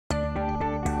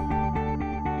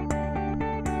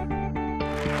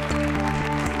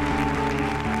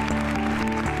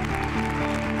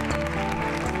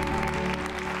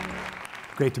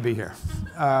Great to be here.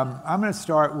 I'm going to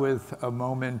start with a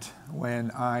moment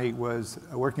when I was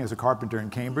working as a carpenter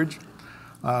in Cambridge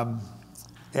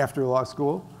after law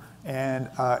school, and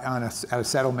at a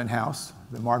settlement house,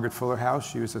 the Margaret Fuller House.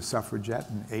 She was a suffragette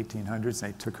in the 1800s.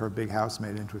 They took her big house,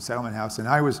 made it into a settlement house, and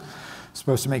I was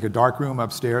supposed to make a dark room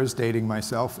upstairs, dating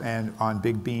myself, and on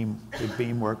big beam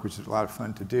work, which is a lot of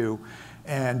fun to do.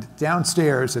 And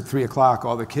downstairs at 3 o'clock,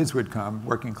 all the kids would come,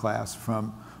 working class,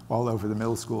 from all over the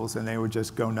middle schools, and they would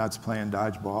just go nuts playing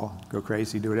dodgeball, go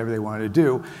crazy, do whatever they wanted to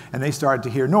do, and they started to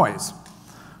hear noise.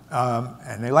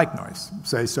 And they liked noise.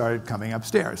 So they started coming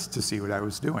upstairs to see what I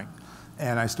was doing.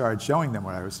 And I started showing them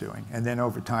what I was doing. And then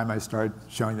over time, I started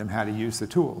showing them how to use the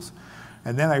tools.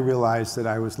 And then I realized that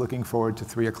I was looking forward to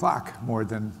 3 o'clock more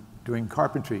than doing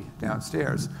carpentry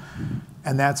downstairs.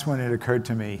 And that's when it occurred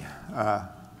to me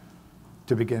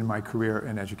to begin my career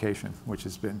in education, which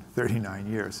has been 39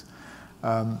 years.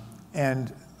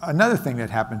 And another thing that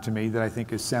happened to me that I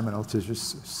think is seminal to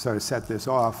just sort of set this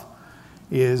off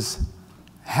is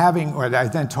I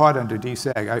then taught under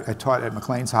DSEG. I taught at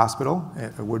McLean's Hospital,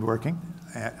 at woodworking,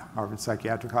 at Harvard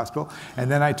Psychiatric Hospital. And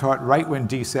then I taught right when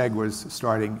DSEG was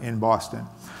starting in Boston,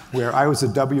 where I was a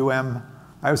WMO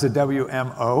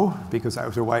because I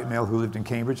was a white male who lived in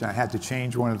Cambridge, and I had to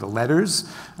change one of the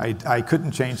letters. I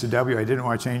couldn't change the W. I didn't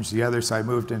want to change the other, so I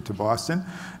moved into Boston.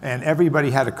 And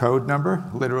everybody had a code number,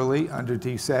 literally, under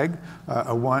DSEG.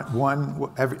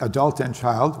 Every adult and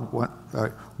child.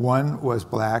 One was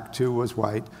black, 2 was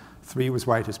white, 3 was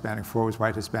white Hispanic, 4 was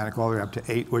white Hispanic, all the way up to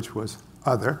 8, which was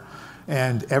other.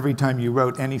 And every time you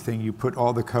wrote anything, you put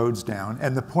all the codes down.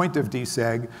 And the point of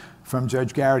DSEG from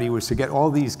Judge Garrity was to get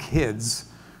all these kids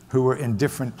who were in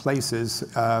different places.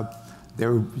 They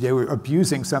were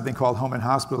abusing something called home and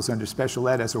hospitals under special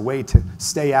ed as a way to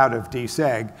stay out of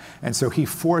DSEG. And so he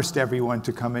forced everyone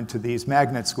to come into these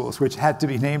magnet schools, which had to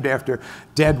be named after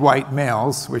dead white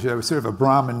males, which was sort of a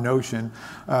Brahmin notion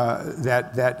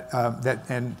that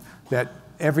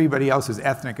everybody else is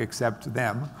ethnic except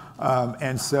them.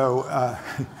 So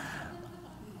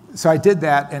I did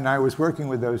that, and I was working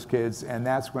with those kids, and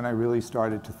that's when I really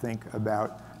started to think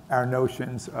about our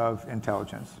notions of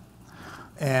intelligence.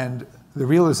 And the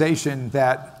realization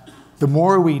that the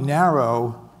more we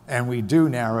narrow, and we do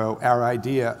narrow, our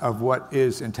idea of what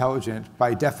is intelligent,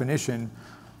 by definition,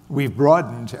 we've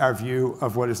broadened our view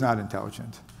of what is not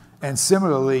intelligent. And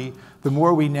similarly, the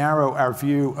more we narrow our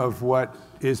view of what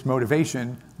is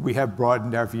motivation, we have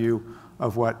broadened our view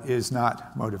of what is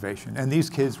not motivation. And these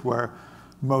kids were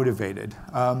motivated.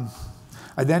 I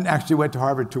then actually went to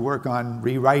Harvard to work on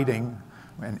rewriting,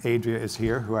 and Adria is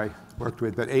here, who I worked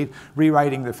with, but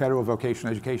rewriting the federal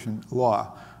vocational education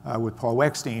law with Paul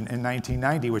Weckstein in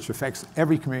 1990, which affects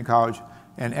every community college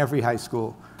and every high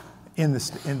school in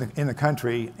the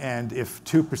country. And if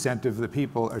 2% of the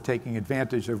people are taking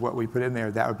advantage of what we put in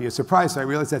there, that would be a surprise. So I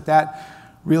realized that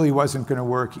really wasn't going to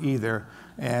work either,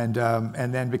 and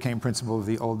then became principal of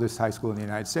the oldest high school in the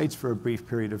United States for a brief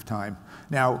period of time.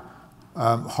 Now,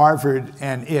 Harvard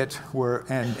and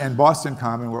and Boston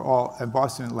Common and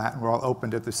Boston and Latin were all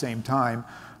opened at the same time,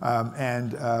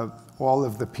 and all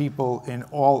of the people in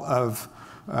all of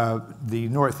the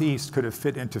Northeast could have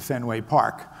fit into Fenway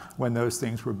Park when those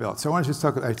things were built. So I want to just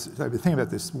I've been thinking about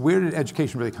this. Where did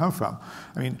education really come from?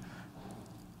 I mean,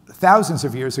 thousands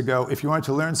of years ago, if you wanted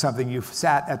to learn something, you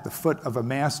sat at the foot of a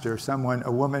master,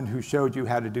 a woman who showed you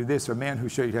how to do this, or a man who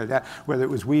showed you how to do that, whether it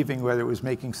was weaving, whether it was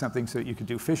making something so that you could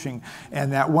do fishing.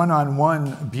 And that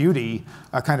one-on-one beauty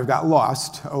kind of got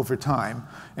lost over time.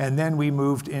 And then we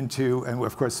moved into, and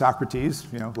of course, Socrates,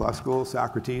 law school,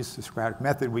 Socrates, the Socratic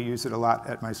method, we use it a lot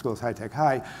at my school's High Tech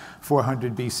High,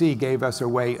 400 BC, gave us a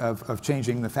way of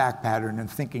changing the fact pattern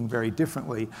and thinking very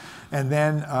differently. And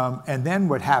then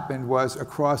what happened was,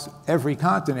 across every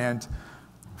continent,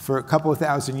 for a couple of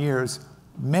thousand years,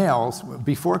 males,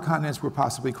 before continents were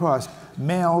possibly crossed,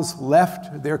 males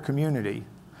left their community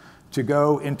to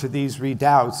go into these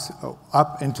redoubts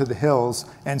up into the hills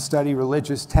and study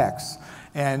religious texts.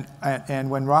 And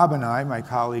when Rob and I, my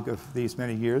colleague of these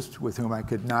many years, with whom I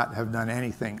could not have done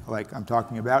anything like I'm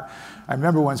talking about, I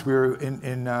remember once we were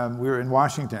in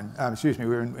Washington, we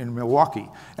were in Milwaukee,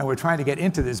 and we're trying to get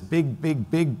into this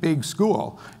big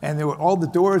school, and all the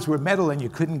doors were metal, and you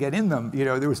couldn't get in them.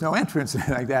 There was no entrance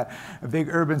like that. A big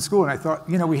urban school, and I thought,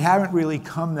 we haven't really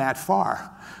come that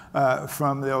far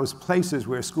from those places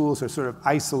where schools are sort of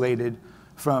isolated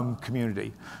from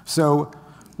community. So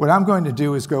what I'm going to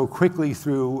do is go quickly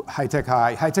through High Tech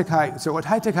High. So what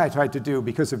High Tech High tried to do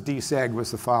because of DSEG was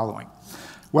the following.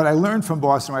 What I learned from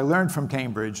Boston, what I learned from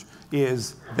Cambridge,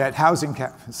 is that housing,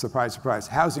 surprise, surprise,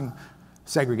 housing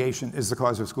segregation is the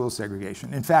cause of school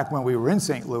segregation. In fact, when we were in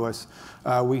St. Louis,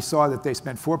 we saw that they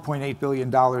spent $4.8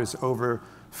 billion over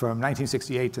from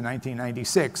 1968 to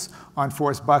 1996 on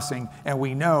forced busing, and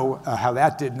we know how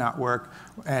that did not work,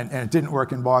 and it didn't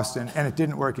work in Boston, and it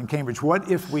didn't work in Cambridge.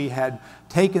 What if we had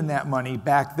taken that money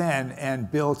back then and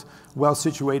built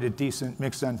well-situated, decent,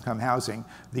 mixed-income housing?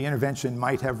 The intervention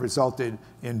might have resulted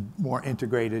in more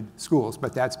integrated schools,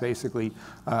 but that's basically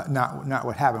not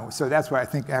what happened. So that's why I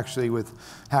think actually with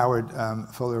Howard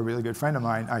Fuller, a really good friend of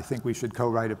mine, I think we should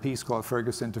co-write a piece called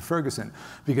Ferguson to Ferguson,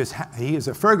 because he is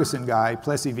a Ferguson guy,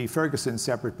 Plessy v. Ferguson,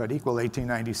 separate but equal,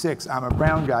 1896. I'm a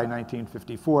Brown guy,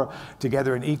 1954,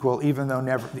 together and equal, even though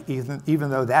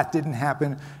that didn't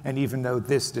happen, and even though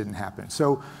this didn't happen.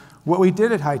 So what we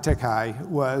did at High Tech High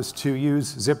was to use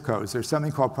zip codes. There's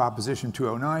something called Proposition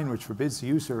 209, which forbids the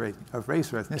use of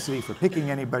race or ethnicity for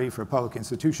picking anybody for a public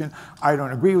institution. I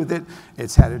don't agree with it.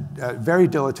 It's had a very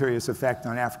deleterious effect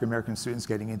on African American students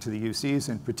getting into the UCs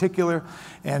in particular.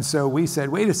 And so we said,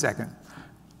 wait a second,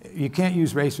 you can't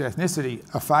use race or ethnicity.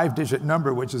 A 5-digit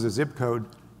number, which is a zip code,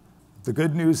 the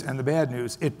good news and the bad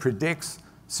news, it predicts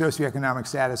socioeconomic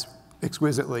status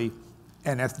exquisitely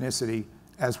and ethnicity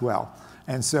as well.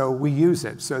 And so we use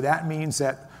it. So that means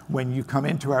that when you come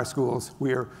into our schools,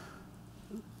 we are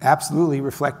absolutely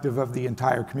reflective of the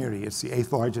entire community. It's the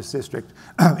 8th largest district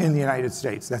in the United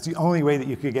States. That's the only way that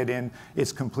you could get in.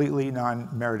 It's completely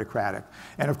non-meritocratic.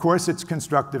 And of course, it's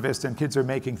constructivist, and kids are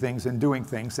making things and doing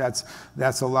things.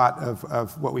 That's a lot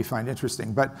of what we find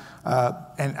interesting. But,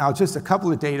 and just a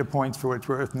couple of data points for what it's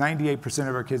worth. 98%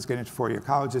 of our kids get into 4-year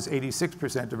colleges.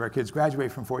 86% of our kids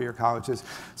graduate from 4-year colleges.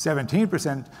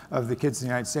 17% of the kids in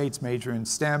the United States major in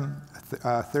STEM.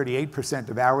 38%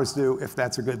 of ours do. If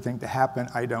that's a good thing to happen,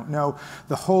 I don't know.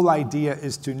 The whole idea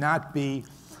is to not be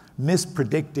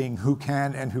mispredicting who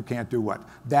can and who can't do what.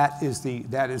 That is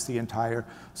the entire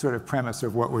sort of premise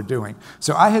of what we're doing.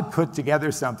 So I had put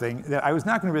together something that I was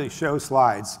not going to really show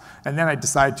slides, and then I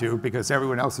decided to because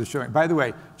everyone else is showing. By the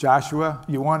way, Joshua,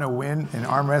 you want to win in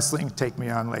arm wrestling? Take me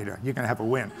on later. You're going to have a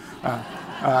win.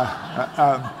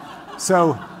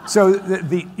 So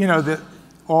the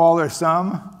all or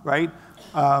some, right?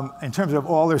 In terms of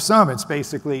all or some, it's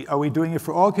basically, are we doing it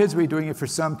for all kids, or are we doing it for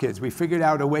some kids? We figured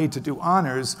out a way to do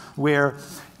honors where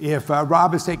if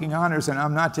Rob is taking honors and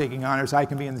I'm not taking honors, I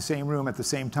can be in the same room at the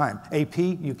same time. AP,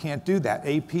 you can't do that.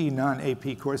 AP,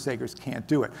 non-AP course takers can't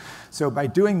do it. So by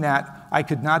doing that, I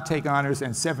could not take honors,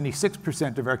 and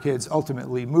 76% of our kids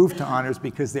ultimately moved to honors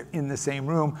because they're in the same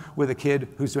room with a kid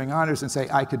who's doing honors and say,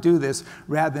 I could do this,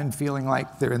 rather than feeling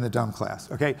like they're in the dumb class,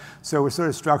 okay? So we're sort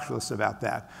of structuralists about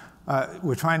that.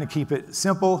 We're trying to keep it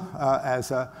simple.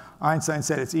 As Einstein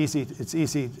said, it's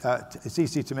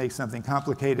easy to make something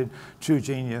complicated. True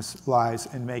genius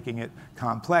lies in making it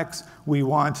complex. We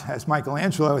want, as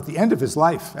Michelangelo at the end of his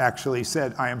life actually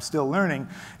said, I am still learning,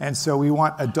 and so we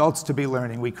want adults to be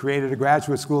learning. We created a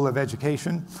graduate school of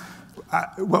education.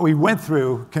 What we went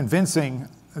through convincing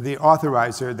the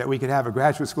authorizer that we could have a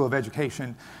graduate school of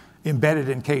education embedded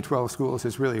in K-12 schools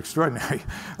is really extraordinary.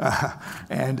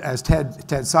 And as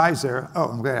Ted Sizer,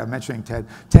 I'm glad I'm mentioning Ted.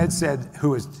 Ted said,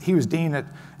 he was dean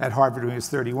at Harvard when he was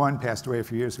 31, passed away a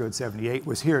few years ago at 78,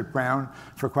 was here at Brown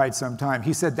for quite some time.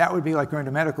 He said that would be like going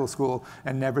to medical school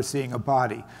and never seeing a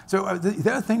body. So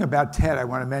the other thing about Ted I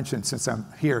want to mention since I'm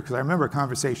here, because I remember a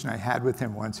conversation I had with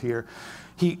him once here.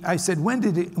 I said,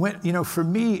 for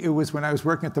me, it was when I was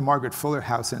working at the Margaret Fuller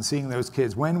House and seeing those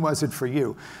kids. When was it for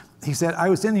you? He said, I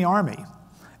was in the Army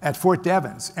at Fort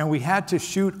Devens, and we had to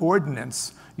shoot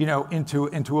ordnance,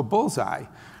 into a bullseye.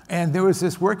 And there was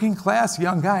this working class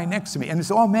young guy next to me, and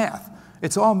it's all math.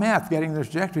 It's all math, getting the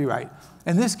trajectory right.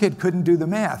 And this kid couldn't do the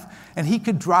math. And he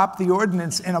could drop the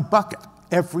ordnance in a bucket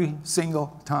every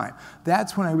single time.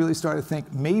 That's when I really started to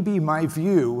think, maybe my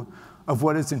view of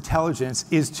what is intelligence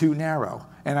is too narrow,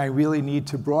 and I really need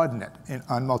to broaden it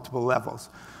on multiple levels.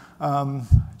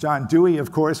 John Dewey,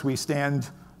 of course, we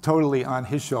stand totally on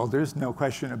his shoulders, no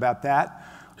question about that.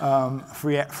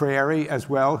 Freire as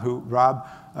well, who Rob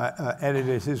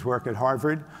edited his work at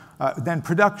Harvard. Then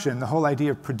production, the whole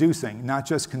idea of producing, not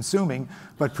just consuming,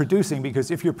 but producing,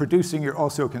 because if you're producing, you're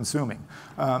also consuming.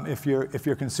 If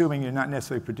you're consuming, you're not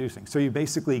necessarily producing. So you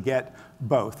basically get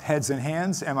both. Heads and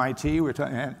hands, MIT, we're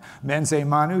talking mense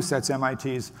manus, that's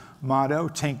MIT's motto,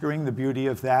 tinkering, the beauty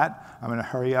of that. I'm gonna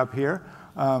hurry up here.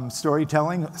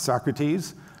 Storytelling,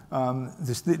 Socrates.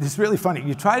 This is really funny.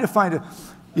 You try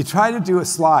to do a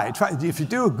slide. If you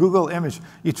do a Google image,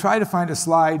 you try to find a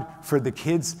slide for the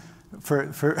kids,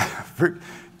 for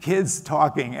kids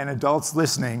talking and adults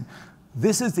listening.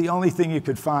 This is the only thing you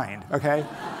could find, okay?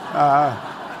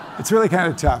 It's really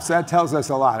kind of tough. So that tells us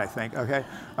a lot, I think. Okay.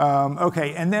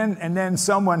 Okay. And then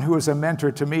someone who was a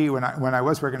mentor to me when I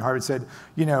was working at Harvard said,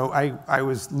 you know, I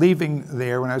was leaving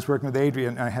there when I was working with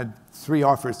Adrian. And I had 3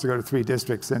 offers to go to 3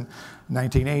 districts in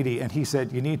 1980, and he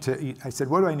said, you need to, I said,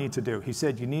 what do I need to do? He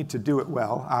said, you need to do it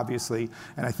well, obviously,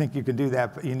 and I think you can do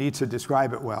that, but you need to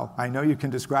describe it well. I know you can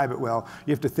describe it well.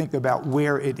 You have to think about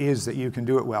where it is that you can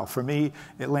do it well. For me,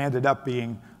 it landed up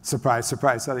being, surprise,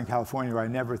 surprise, Southern California, where I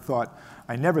never thought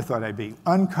I'd be.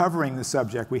 Uncovering the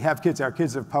subject. We have kids, our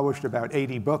kids have published about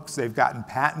 80 books. They've gotten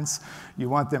patents. You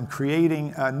want them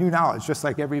creating new knowledge, just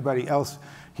like everybody else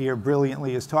here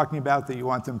brilliantly is talking about, that you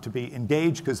want them to be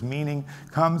engaged, because meaning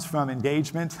comes from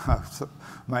engagement.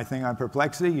 My thing on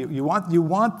perplexity, you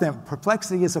want them,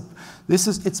 perplexity is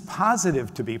it's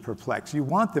positive to be perplexed. You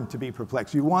want them to be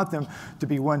perplexed. You want them to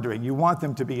be wondering. You want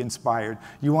them to be inspired.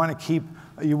 You want to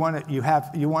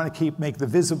make the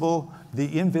visible,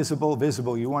 the invisible,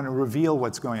 visible. You want to reveal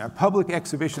what's going on. Public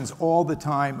exhibitions all the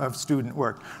time of student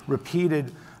work,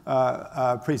 repeated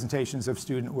presentations of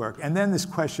student work. And then this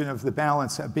question of the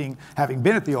balance of having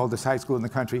been at the oldest high school in the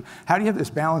country, how do you have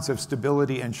this balance of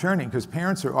stability and churning? Because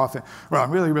parents are often, well,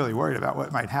 I'm really, really worried about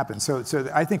what might happen. So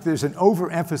I think there's an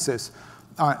overemphasis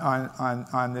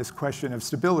on this question of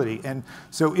stability. And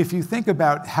so if you think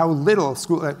about how little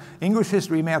school, English,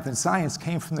 history, math, and science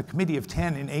came from the Committee of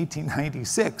 10 in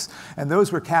 1896, and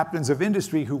those were captains of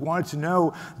industry who wanted to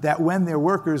know that when their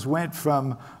workers went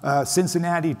from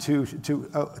Cincinnati to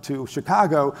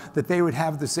Chicago, that they would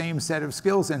have the same set of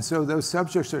skills. And so those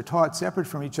subjects are taught separate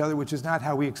from each other, which is not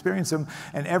how we experience them.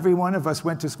 And every one of us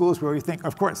went to schools where we think,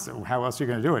 of course, how else are you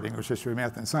going to do it, English, history,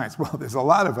 math, and science? Well, there's a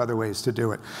lot of other ways to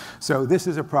do it. So this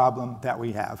is a problem that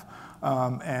we have.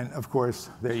 And of course,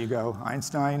 there you go,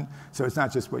 Einstein. So it's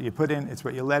not just what you put in, it's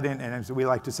what you let in, and as we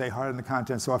like to say, hard on the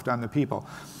content, soft on the people.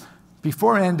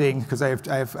 Before ending, because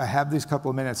I have these couple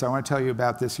of minutes, I want to tell you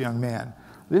about this young man.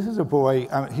 This is a boy,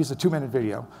 he's a 2-minute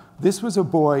video. This was a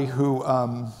boy who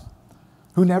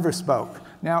never spoke.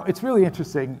 Now, it's really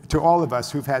interesting to all of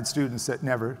us who've had students that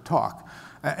never talk.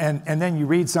 And then you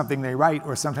read something they write,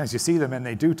 or sometimes you see them and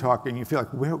they do talk, and you feel like,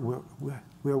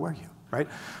 where were you, right?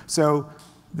 So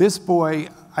this boy,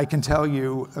 I can tell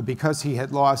you, because he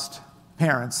had lost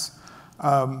parents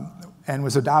and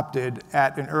was adopted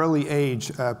at an early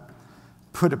age,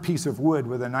 put a piece of wood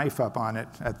with a knife up on it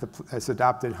at his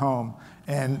adopted home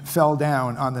and fell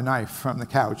down on the knife from the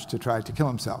couch to try to kill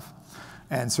himself,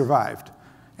 and survived.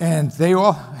 And they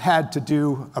all had to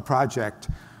do a project.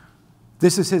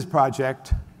 This is his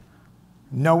project.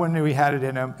 No one knew he had it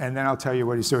in him, and then I'll tell you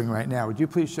what he's doing right now. Would you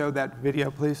please show that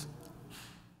video, please?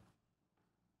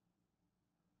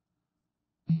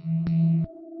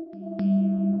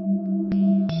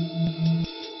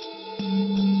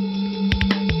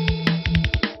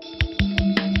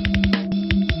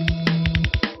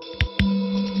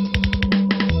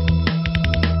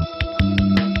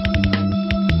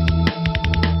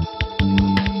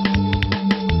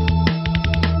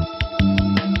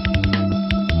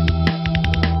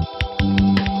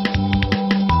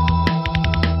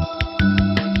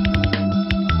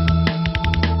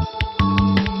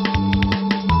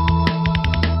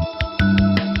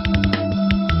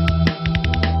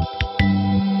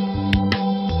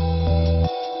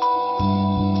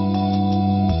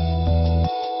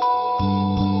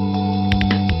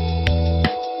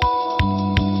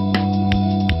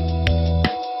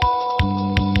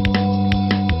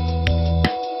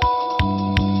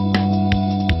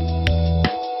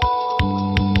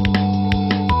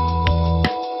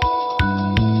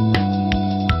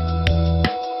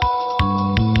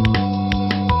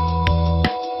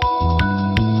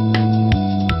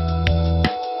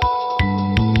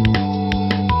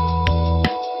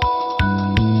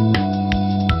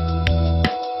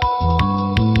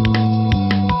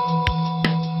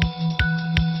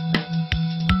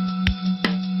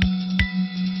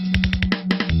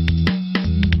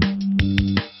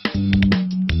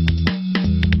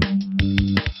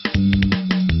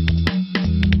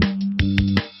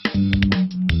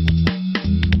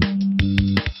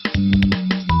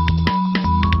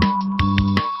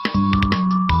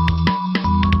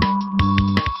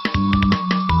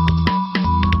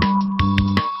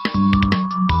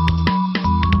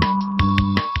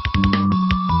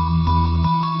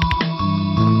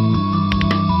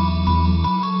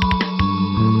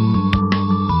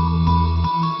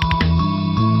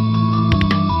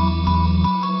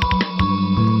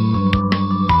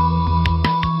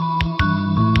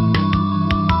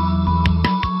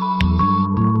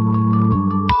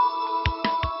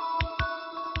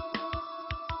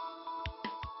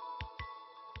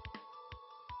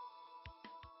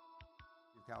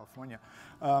 California.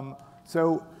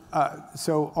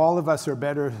 So all of us are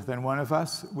better than one of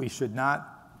us. We should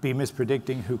not be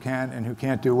mispredicting who can and who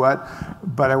can't do what.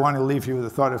 But I want to leave you with the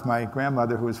thought of my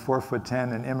grandmother, who was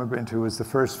 4'10", an immigrant who was the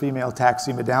first female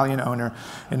taxi medallion owner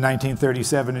in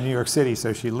 1937 in New York City.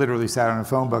 So she literally sat on a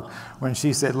phone book when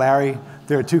she said, "Larry,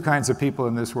 there are two kinds of people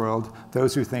in this world,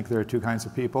 those who think there are two kinds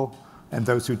of people and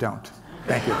those who don't."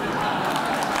 Thank you.